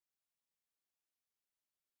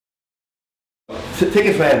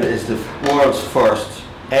Ticketfriend is the world's first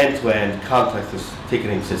end-to-end contactless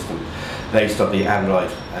ticketing system based on the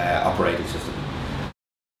Android operating system.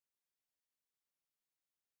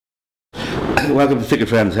 Welcome to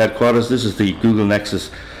Ticketfriend's headquarters. This is the Google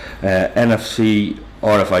Nexus NFC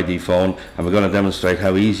RFID phone, and we're going to demonstrate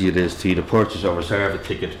how easy it is to either purchase or reserve a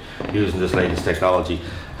ticket using this latest technology.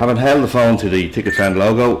 Having held the phone to the Ticketfriend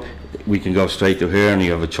logo, we can go straight to here and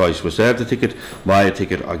you have a choice: reserve the ticket, buy a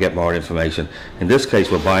ticket, or get more information. In this case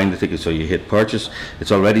we're buying the ticket, so you hit purchase.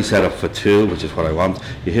 It's already set up for 2, which is what I want.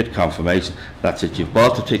 You hit confirmation. That's it, you've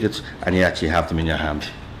bought the tickets and you actually have them in your hand.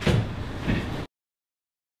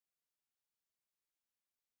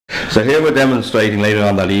 So here we're demonstrating later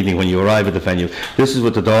on that evening when you arrive at the venue. This is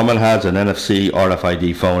what the doorman has, an NFC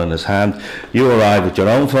RFID phone in his hand. You arrive with your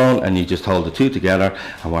own phone and you just hold the two together,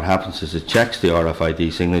 and what happens is it checks the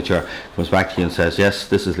RFID signature, comes back to you and says, yes,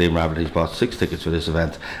 this is Liam Rabbit, he's bought 6 tickets for this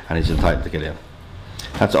event and he's entitled to get in.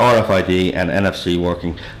 That's RFID and NFC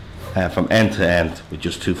working from end to end with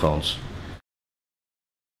just 2 phones.